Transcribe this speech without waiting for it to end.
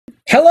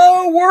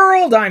Hello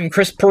world, I'm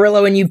Chris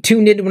Pirillo and you've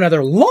tuned into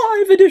another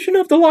live edition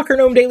of the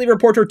LockerGnome Daily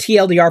Report, or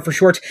TLDR for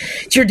short.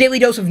 It's your daily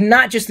dose of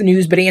not just the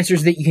news, but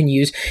answers that you can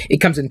use. It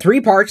comes in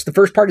 3 parts. The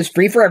first part is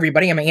free for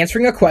everybody. I'm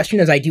answering a question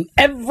as I do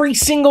every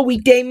single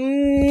weekday.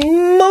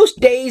 Most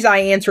days I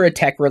answer a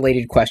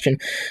tech-related question,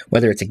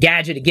 whether it's a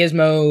gadget, a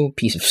gizmo,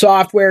 piece of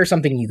software,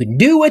 something you can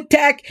do with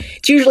tech.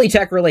 It's usually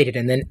tech-related.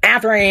 And then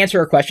after I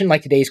answer a question,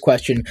 like today's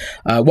question,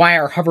 why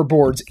are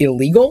hoverboards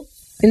illegal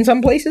in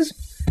some places?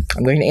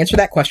 I'm going to answer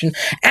that question.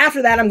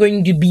 After that, I'm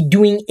going to be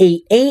doing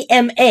a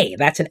AMA.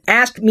 That's an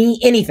Ask Me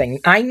Anything.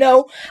 I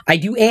know I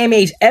do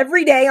AMAs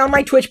every day on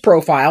my Twitch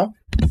profile.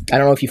 I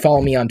don't know if you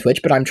follow me on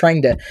Twitch, but I'm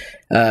trying to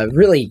I'm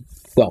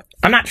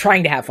not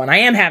trying to have fun. I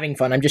am having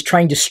fun. I'm just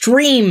trying to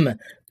stream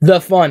the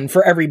fun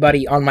for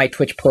everybody on my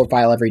Twitch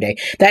profile every day.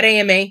 That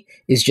AMA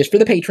is just for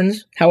the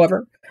patrons,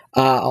 however.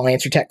 I'll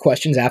answer tech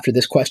questions after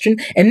this question,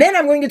 and then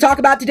I'm going to talk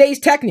about today's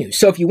tech news.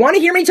 So if you want to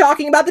hear me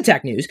talking about the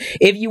tech news,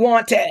 if you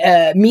want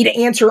me to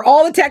answer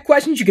all the tech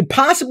questions you could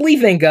possibly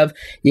think of,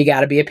 you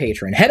got to be a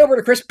patron. Head over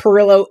to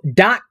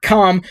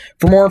chrispirillo.com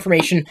for more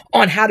information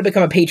on how to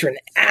become a patron.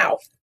 Ow.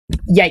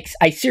 Yikes.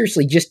 I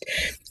seriously just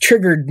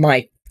triggered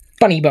my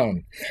funny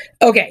bone.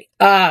 Okay,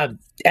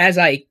 as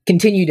I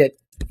continue to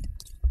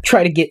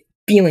try to get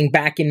feeling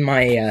back in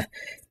my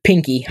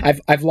pinky.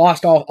 I've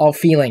lost all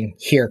feeling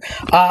here.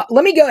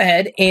 Let me go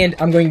ahead and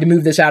I'm going to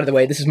move this out of the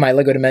way. This is my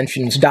LEGO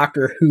Dimensions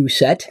Doctor Who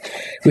set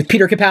with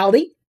Peter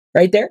Capaldi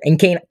right there and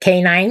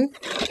K9. I'm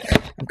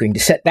going to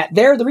set that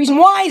there. The reason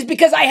why is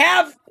because I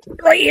have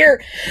right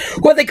here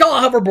what they call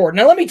a hoverboard.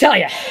 Now let me tell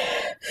you,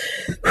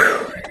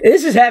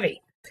 this is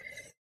heavy.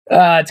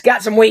 It's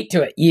got some weight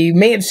to it. You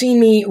may have seen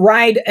me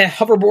ride a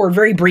hoverboard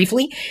very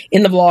briefly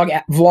in the vlog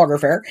at Vlogger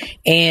Fair,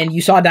 and you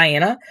saw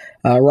Diana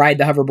ride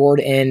the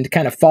hoverboard and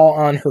kind of fall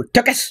on her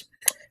tuchus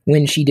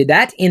when she did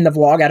that in the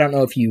vlog. I don't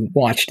know if you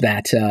watched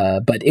that,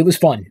 but it was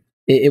fun.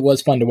 It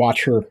was fun to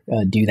watch her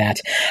do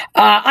that.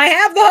 I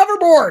have the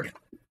hoverboard,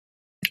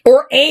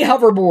 or a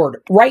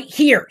hoverboard, right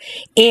here,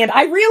 and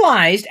I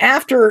realized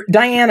after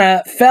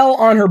Diana fell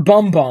on her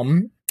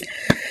bum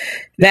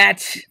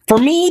that for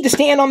me to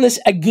stand on this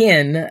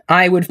again,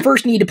 I would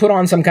first need to put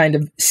on some kind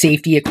of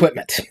safety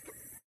equipment.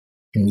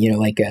 You know,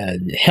 like a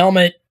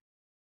helmet,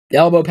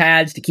 elbow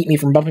pads to keep me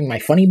from bumping my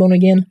funny bone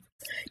again,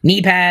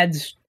 knee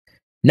pads,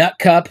 nut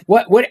cup,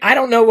 what I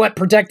don't know what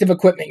protective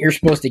equipment you're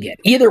supposed to get.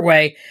 Either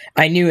way,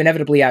 I knew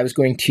inevitably I was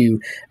going to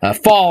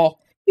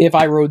fall if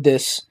I rode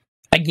this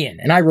again.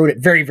 And I rode it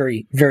very,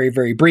 very, very,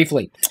 very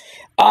briefly.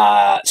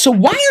 So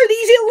why are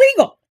these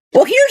illegal?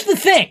 Well, here's the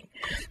thing.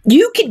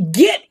 You could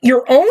get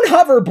your own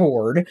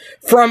hoverboard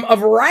from a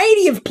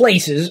variety of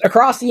places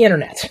across the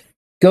internet.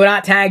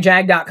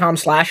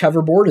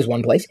 Go.tagjag.com/hoverboard is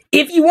one place,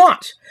 if you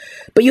want.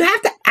 But you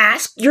have to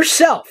ask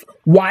yourself,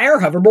 why are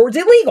hoverboards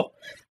illegal?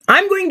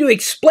 I'm going to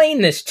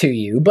explain this to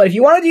you, but if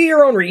you want to do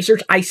your own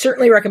research, I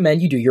certainly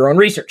recommend you do your own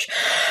research.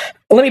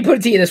 Let me put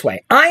it to you this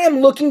way. I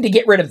am looking to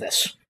get rid of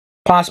this.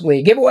 Possibly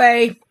a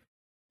giveaway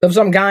of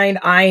some kind.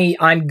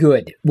 I'm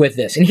good with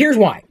this. And here's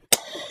why.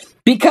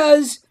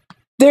 Because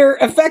there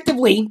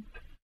effectively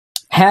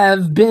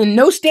have been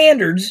no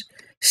standards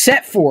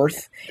set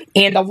forth,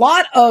 and a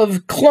lot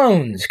of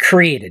clones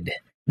created.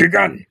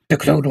 Begun, the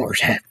Clone Wars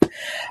have.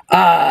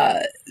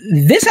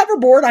 This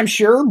hoverboard, I'm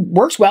sure,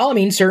 works well. I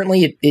mean,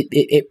 certainly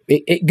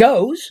it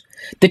goes.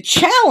 The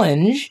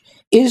challenge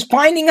is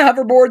finding a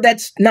hoverboard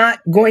that's not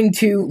going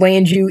to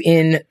land you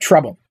in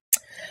trouble.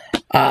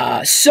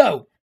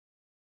 So,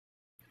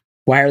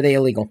 why are they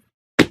illegal?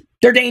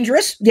 They're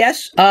dangerous,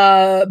 yes,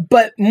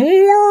 but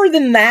more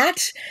than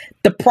that,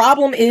 the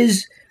problem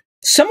is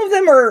some of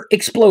them are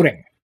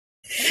exploding.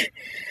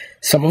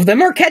 Some of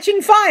them are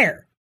catching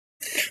fire.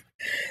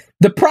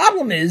 The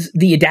problem is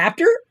the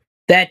adapter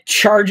that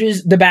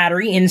charges the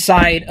battery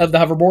inside of the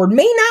hoverboard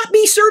may not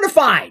be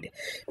certified,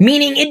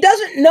 meaning it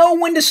doesn't know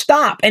when to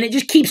stop, and it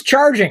just keeps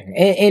charging.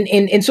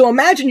 And so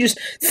imagine just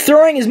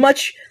throwing as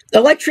much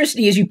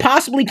electricity as you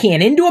possibly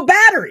can into a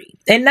battery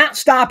and not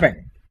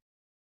stopping.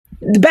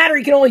 The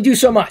battery can only do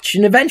so much,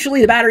 and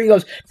eventually the battery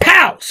goes,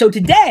 pow! So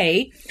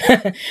today,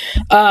 an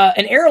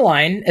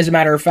airline, as a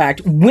matter of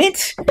fact,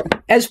 went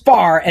as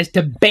far as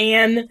to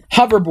ban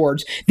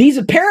hoverboards. These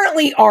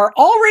apparently are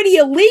already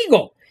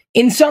illegal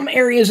in some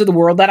areas of the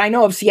world that I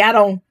know of.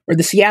 Seattle, or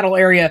the Seattle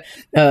area,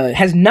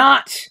 has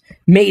not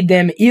made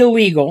them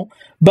illegal,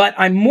 but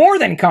I'm more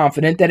than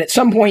confident that at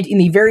some point in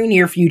the very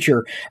near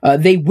future,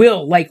 they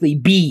will likely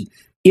be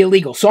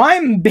illegal. So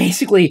I'm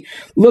basically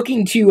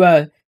looking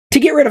to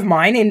get rid of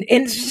mine,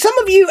 and some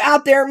of you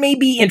out there may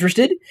be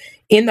interested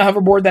in the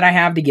hoverboard that I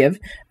have to give,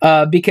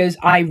 because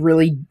I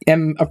really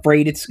am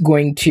afraid it's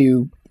going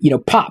to,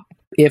 pop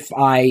if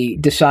I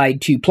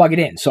decide to plug it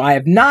in. So I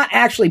have not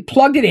actually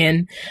plugged it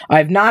in. I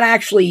have not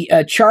actually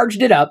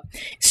charged it up.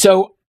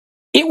 So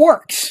it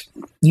works.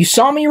 You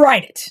saw me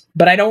ride it,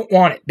 but I don't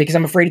want it because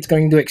I'm afraid it's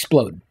going to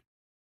explode.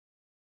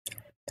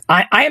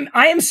 I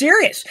am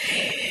serious.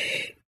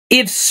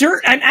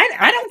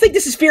 I don't think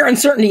this is fear,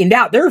 uncertainty, and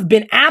doubt. There have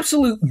been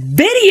absolute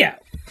video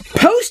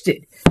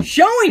posted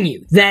showing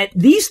you that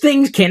these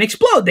things can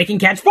explode. They can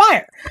catch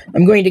fire.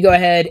 I'm going to go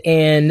ahead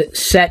and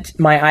set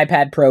my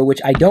iPad Pro,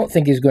 which I don't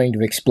think is going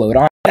to explode,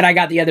 on that I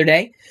got the other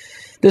day.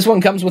 This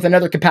one comes with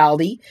another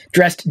Capaldi,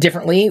 dressed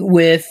differently,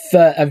 with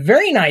a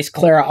very nice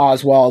Clara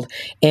Oswald,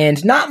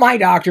 and not my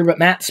doctor, but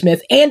Matt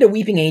Smith, and a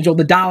Weeping Angel.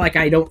 The Dalek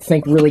I don't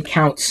think really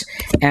counts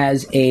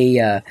as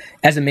a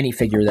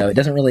minifigure, though. It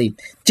doesn't really,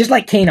 just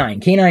like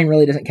K9. K9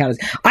 really doesn't count as.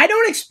 I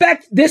don't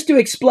expect this to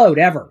explode,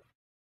 ever.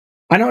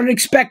 I don't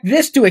expect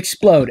this to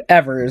explode,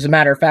 ever. As a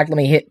matter of fact, let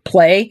me hit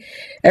play.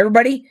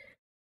 Everybody,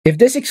 if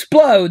this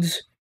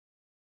explodes,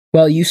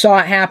 well, you saw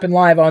it happen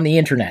live on the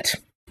internet.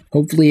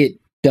 Hopefully it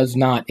does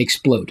not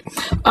explode. So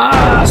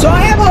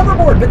I have a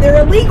hoverboard, but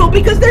they're illegal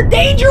because they're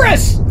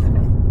dangerous.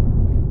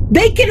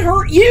 They can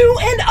hurt you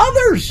and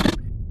others.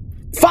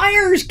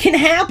 Fires can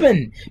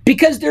happen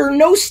because there are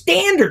no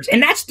standards.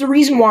 And that's the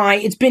reason why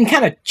it's been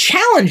kind of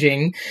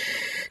challenging,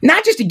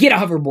 not just to get a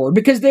hoverboard,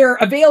 because they're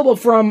available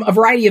from a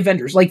variety of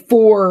vendors. Like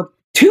for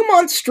 2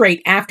 months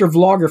straight after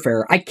Vlogger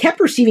Fair, I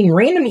kept receiving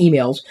random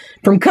emails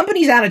from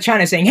companies out of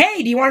China saying,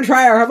 hey, do you want to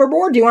try our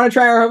hoverboard? Do you want to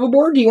try our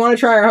hoverboard? Do you want to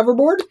try our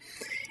hoverboard?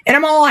 And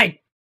I'm all like,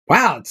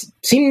 wow, it's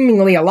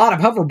seemingly a lot of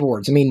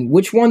hoverboards. I mean,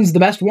 which one's the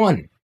best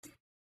one?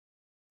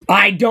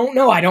 I don't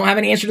know. I don't have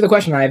an answer to the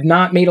question. I have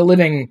not made a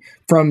living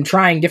from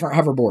trying different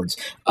hoverboards.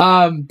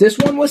 This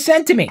one was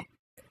sent to me,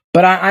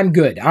 but I'm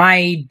good.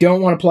 I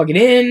don't want to plug it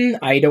in.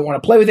 I don't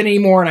want to play with it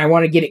anymore, and I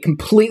want to get it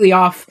completely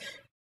off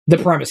the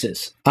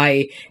premises.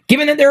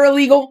 Given that they're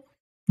illegal,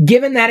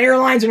 given that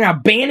airlines are now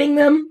banning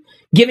them,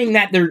 given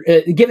that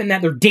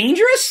they're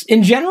dangerous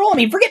in general. I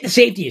mean, forget the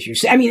safety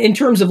issues. I mean, in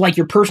terms of like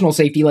your personal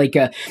safety, like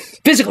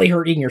physically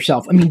hurting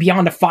yourself. I mean,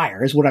 beyond a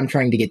fire is what I'm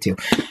trying to get to.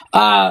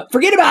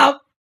 Forget about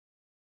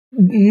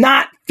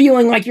not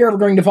feeling like you're ever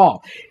going to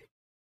fall.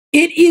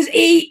 It is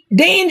a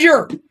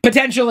danger,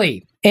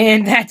 potentially.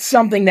 And that's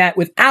something that,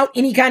 without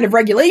any kind of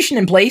regulation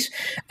in place,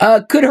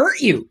 could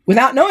hurt you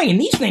without knowing. And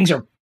these things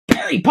are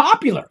very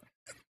popular.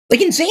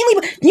 Like,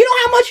 insanely. You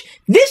know how much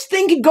this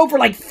thing could go for?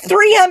 Like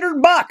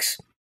 $300.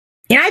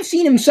 And I've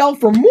seen him sell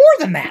for more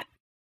than that.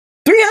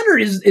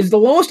 300 is the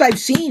lowest I've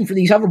seen for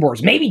these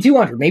hoverboards. Maybe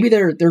 200. Maybe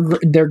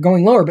they're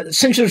going lower. But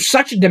since there's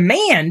such a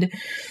demand,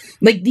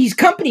 like, these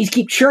companies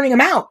keep churning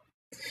them out.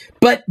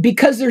 But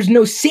because there's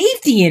no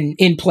safety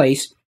in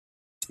place,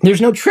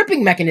 there's no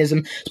tripping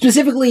mechanism,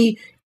 specifically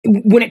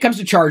when it comes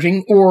to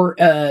charging, or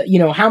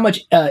how much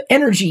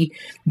energy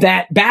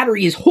that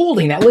battery is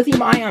holding, that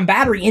lithium-ion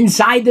battery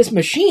inside this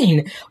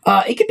machine,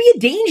 it could be a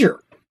danger.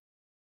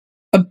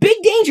 A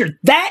big danger.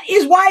 That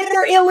is why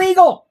they're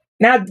illegal.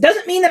 Now, it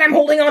doesn't mean that I'm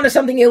holding on to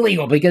something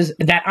illegal, because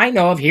that I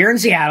know of here in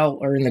Seattle,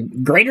 or in the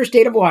greater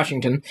state of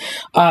Washington,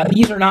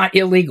 these are not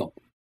illegal.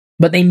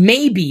 But they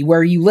may be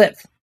where you live.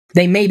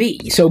 They may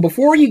be. So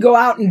before you go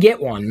out and get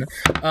one,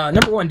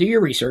 number one, do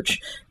your research.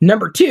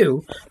 Number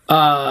two,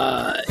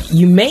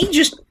 you may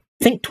just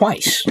think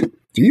twice.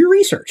 Do your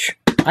research.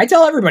 I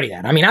tell everybody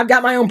that. I mean, I've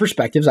got my own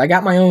perspectives. I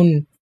got my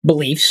own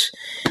beliefs.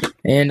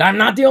 And I'm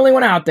not the only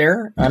one out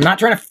there. I'm not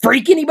trying to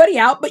freak anybody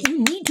out, but you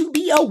need to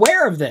be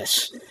aware of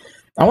this.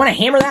 I want to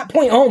hammer that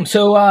point home.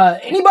 So,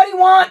 anybody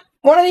want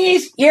one of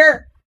these?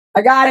 Here,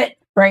 I got it.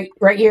 Right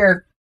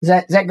here. Is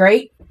that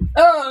great?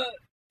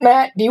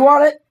 Matt, do you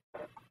want it?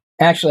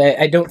 Actually,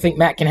 I don't think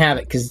Matt can have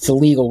it because it's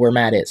illegal where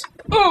Matt is.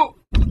 Oh!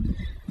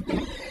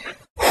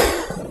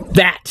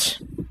 That,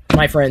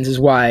 my friends, is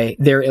why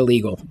they're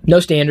illegal. No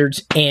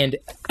standards and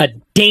a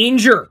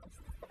danger.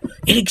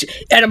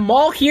 At a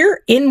mall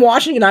here in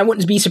Washington, I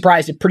wouldn't be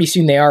surprised if pretty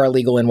soon they are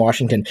illegal in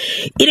Washington.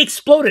 It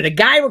exploded. A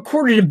guy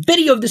recorded a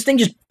video of this thing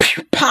just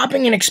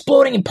popping and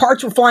exploding, and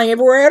parts were flying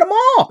everywhere at a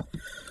mall.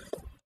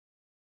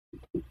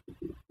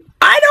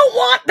 I don't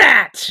want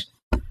that.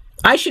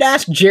 I should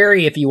ask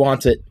Jerry if he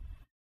wants it.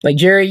 Like,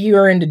 Jerry, you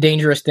are into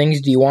dangerous things.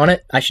 Do you want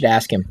it? I should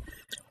ask him.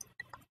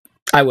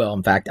 I will,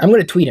 in fact. I'm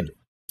going to tweet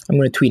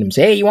him.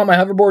 Say, hey, you want my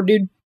hoverboard,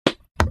 dude?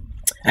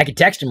 I could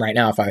text him right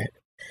now if I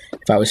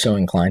was so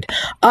inclined.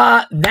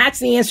 That's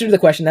the answer to the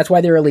question. That's why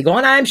they're illegal.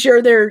 And I'm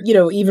sure there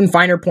are, even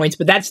finer points,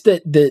 but that's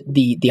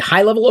the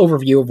high-level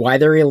overview of why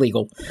they're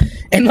illegal,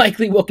 and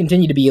likely will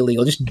continue to be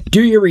illegal. Just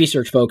do your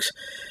research, folks.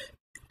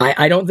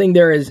 I don't think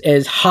they're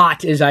as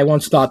hot as I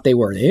once thought they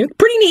were. They're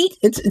pretty neat.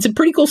 It's a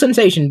pretty cool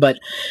sensation, but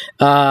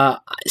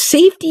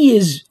safety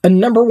is a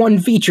number one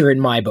feature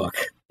in my book,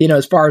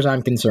 as far as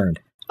I'm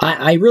concerned.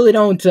 I really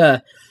don't, I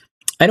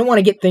don't want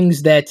to get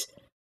things that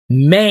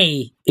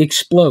may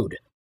explode.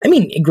 I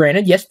mean,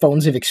 granted, yes,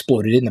 phones have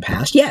exploded in the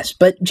past, yes,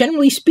 but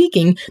generally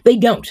speaking, they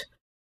don't.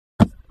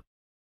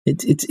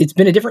 It's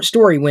been a different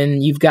story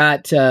when you've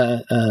got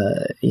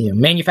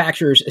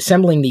manufacturers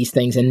assembling these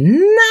things and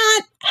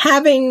not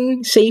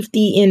having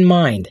safety in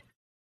mind.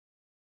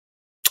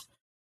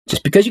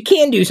 Just because you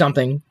can do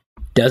something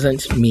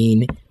doesn't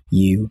mean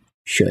you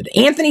should.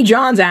 Anthony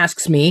Johns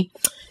asks me,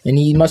 and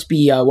he must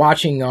be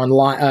watching on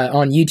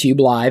YouTube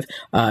live.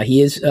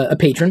 He is a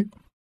patron.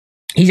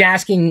 He's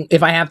asking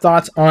if I have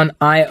thoughts on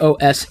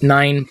iOS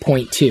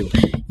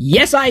 9.2.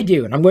 Yes, I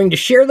do, and I'm going to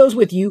share those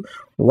with you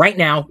right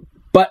now,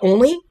 but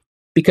only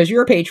because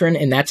you're a patron,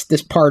 and that's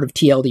this part of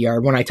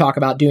TLDR. When I talk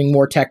about doing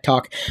more tech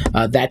talk,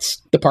 that's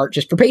the part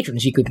just for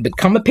patrons. You can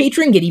become a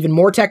patron, get even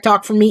more tech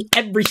talk from me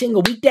every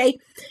single weekday.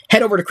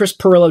 Head over to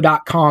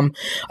chrispirillo.com.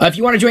 If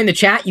you want to join the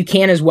chat, you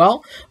can as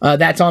well.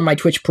 That's on my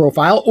Twitch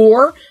profile,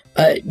 or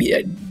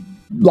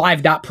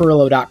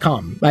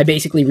live.pirillo.com. I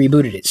basically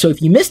rebooted it. So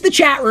if you missed the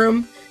chat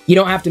room, you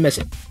don't have to miss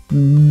it.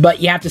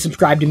 But you have to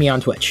subscribe to me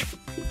on Twitch.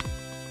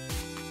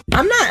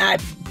 I'm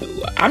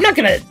not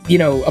gonna,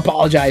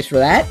 apologize for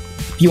that.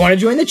 If you want to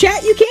join the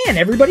chat, you can.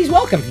 Everybody's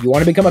welcome. If you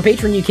want to become a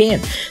patron, you can.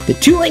 The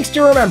two links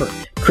to remember,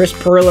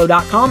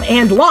 chrispirillo.com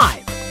and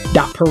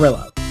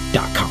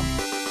live.pirillo.com.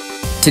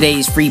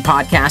 Today's free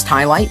podcast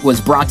highlight was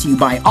brought to you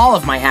by all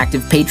of my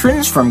active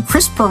patrons from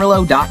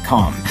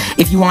chrispirillo.com.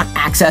 If you want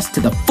access to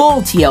the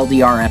full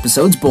TLDR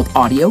episodes, both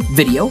audio,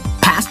 video,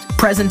 past,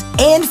 present,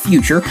 and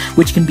future,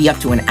 which can be up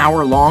to an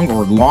hour long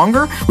or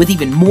longer, with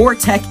even more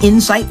tech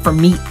insight from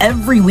me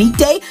every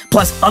weekday,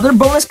 plus other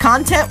bonus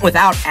content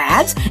without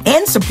ads,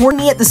 and support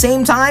me at the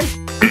same time,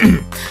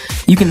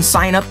 you can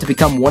sign up to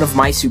become one of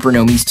my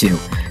supernomies too.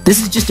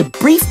 This is just a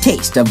brief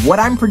taste of what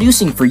I'm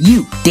producing for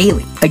you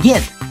daily.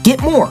 Again,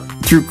 get more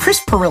through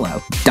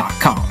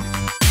chrispirillo.com.